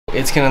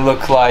It's gonna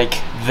look like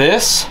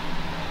this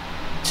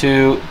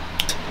to,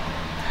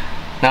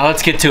 now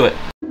let's get to it.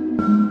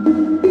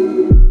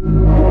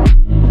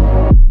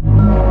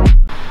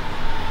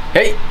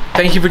 Hey,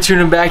 thank you for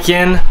tuning back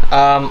in.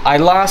 I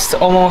lost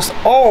almost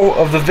all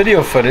of the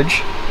video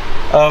footage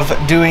of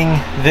doing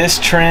this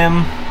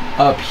trim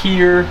up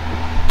here,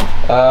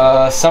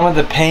 some of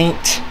the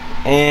paint,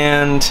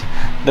 and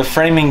the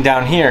framing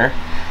down here.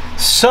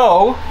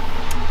 So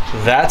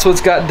that's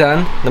what's got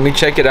done. Let me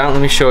check it out,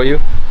 let me show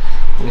you.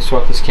 Let me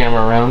swap this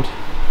camera around.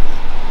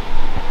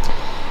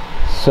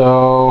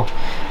 So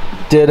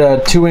did a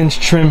 2-inch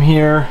trim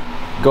here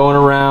going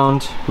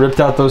around,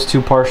 ripped out those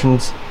two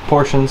portions.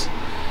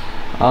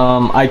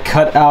 I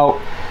cut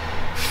out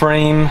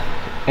frame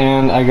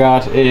and I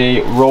got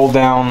a roll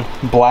down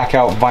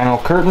blackout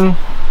vinyl curtain.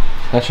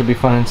 That should be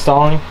fun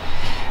installing.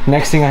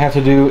 Next thing I have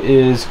to do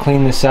is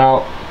clean this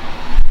out.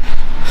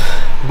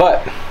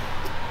 But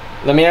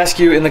let me ask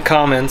you in the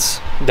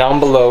comments down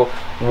below,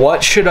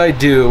 what should I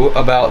do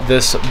about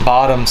this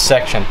bottom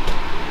section?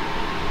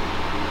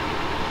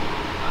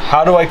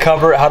 How do I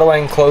cover it? How do I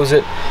enclose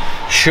it?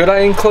 Should I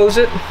enclose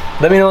it?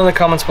 Let me know in the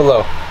comments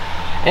below.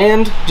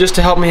 And just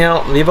to help me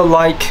out, leave a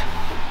like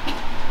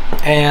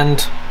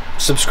and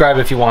subscribe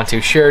if you want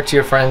to. Share it to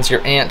your friends,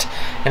 your aunt,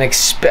 and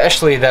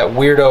especially that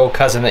weirdo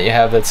cousin that you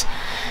have that's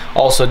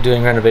also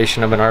doing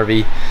renovation of an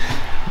RV.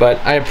 But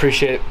I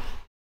appreciate it.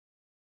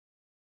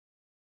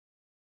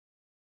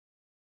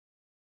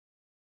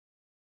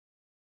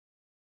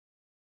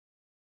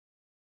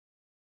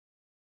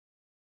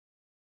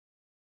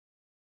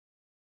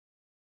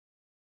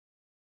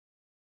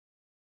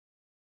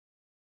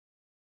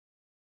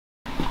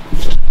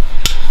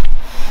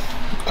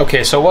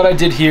 Okay, so what I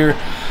did here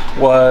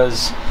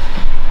was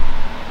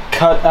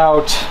cut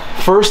out,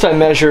 first I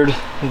measured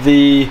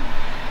the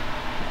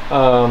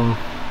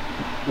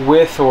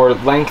width or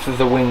length of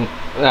the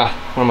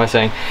what am I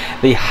saying?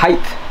 The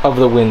height of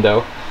the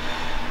window.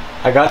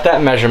 I got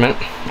that measurement.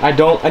 I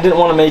didn't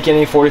want to make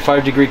any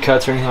 45-degree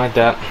cuts or anything like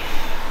that,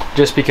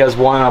 just because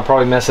one, I'll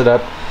probably mess it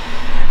up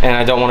and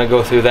I don't want to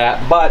go through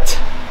that. But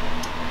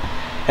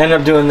end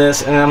up doing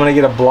this, and then I'm going to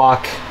get a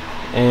block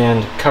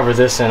and cover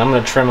this in. I'm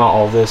going to trim out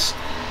all this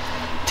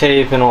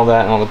tape and all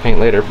that and all the paint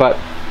later, but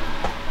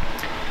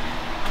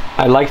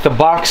I like the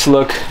box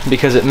look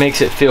because it makes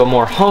it feel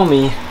more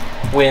homey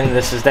when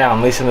this is down,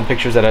 at least in the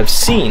pictures that I've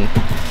seen.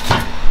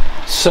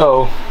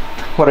 So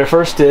what I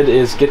first did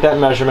is get that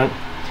measurement,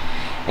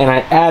 and I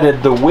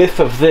added the width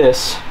of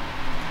this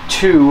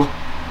to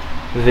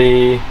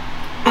the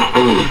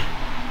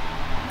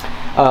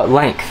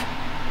length,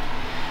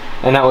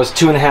 and that was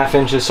 2.5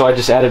 inches, so I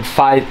just added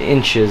 5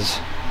 inches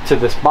to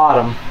this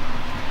bottom,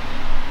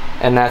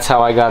 and that's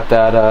how I got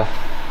that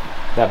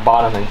that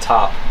bottom and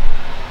top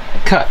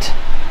cut.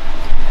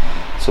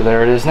 So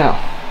there it is now.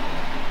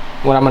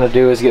 What I'm going to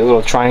do is get a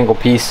little triangle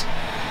piece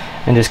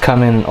and just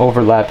come in and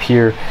overlap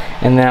here,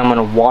 and then I'm going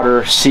to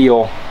water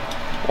seal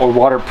or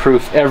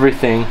waterproof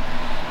everything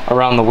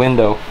around the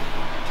window,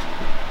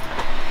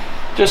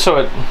 just so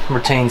it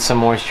retains some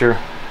moisture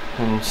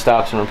and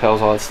stops and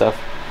repels all that stuff.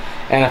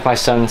 And if my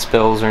sun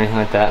spills or anything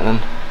like that,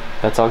 then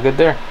that's all good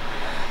there.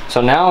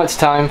 So now it's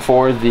time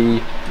for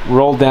the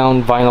roll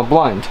down vinyl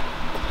blind,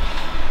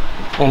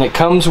 and it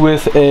comes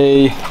with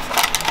a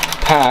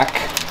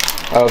pack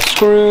of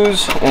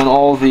screws and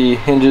all the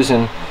hinges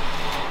and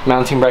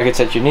mounting brackets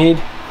that you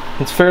need.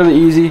 It's fairly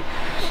easy.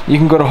 You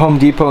can go to Home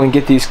Depot and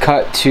get these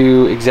cut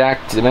to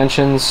exact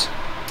dimensions,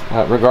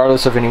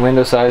 regardless of any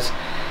window size.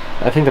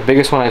 I think the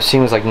biggest one I've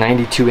seen was like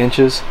 92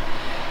 inches.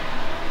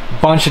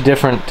 Bunch of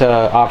different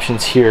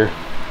options here.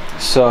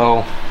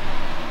 So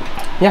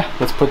yeah,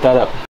 let's put that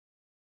up.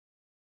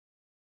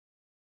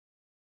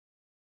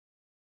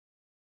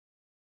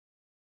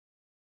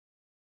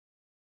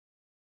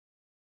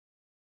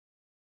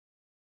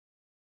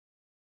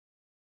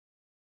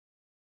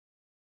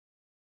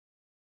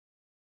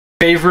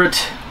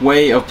 Favorite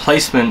way of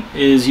placement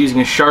is using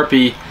a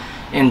Sharpie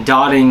and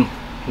dotting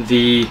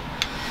the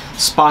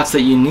spots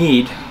that you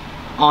need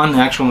on the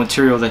actual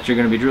material that you're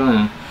going to be drilling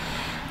in.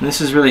 And this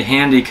is really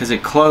handy because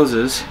it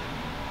closes.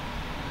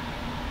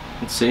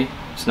 Let's see,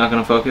 it's not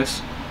going to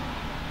focus.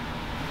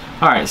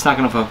 Alright, it's not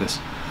going to focus.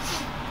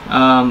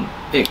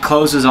 It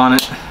closes on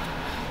it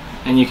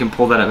and you can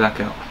pull that back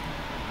out.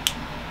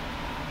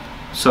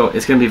 So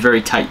it's going to be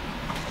very tight.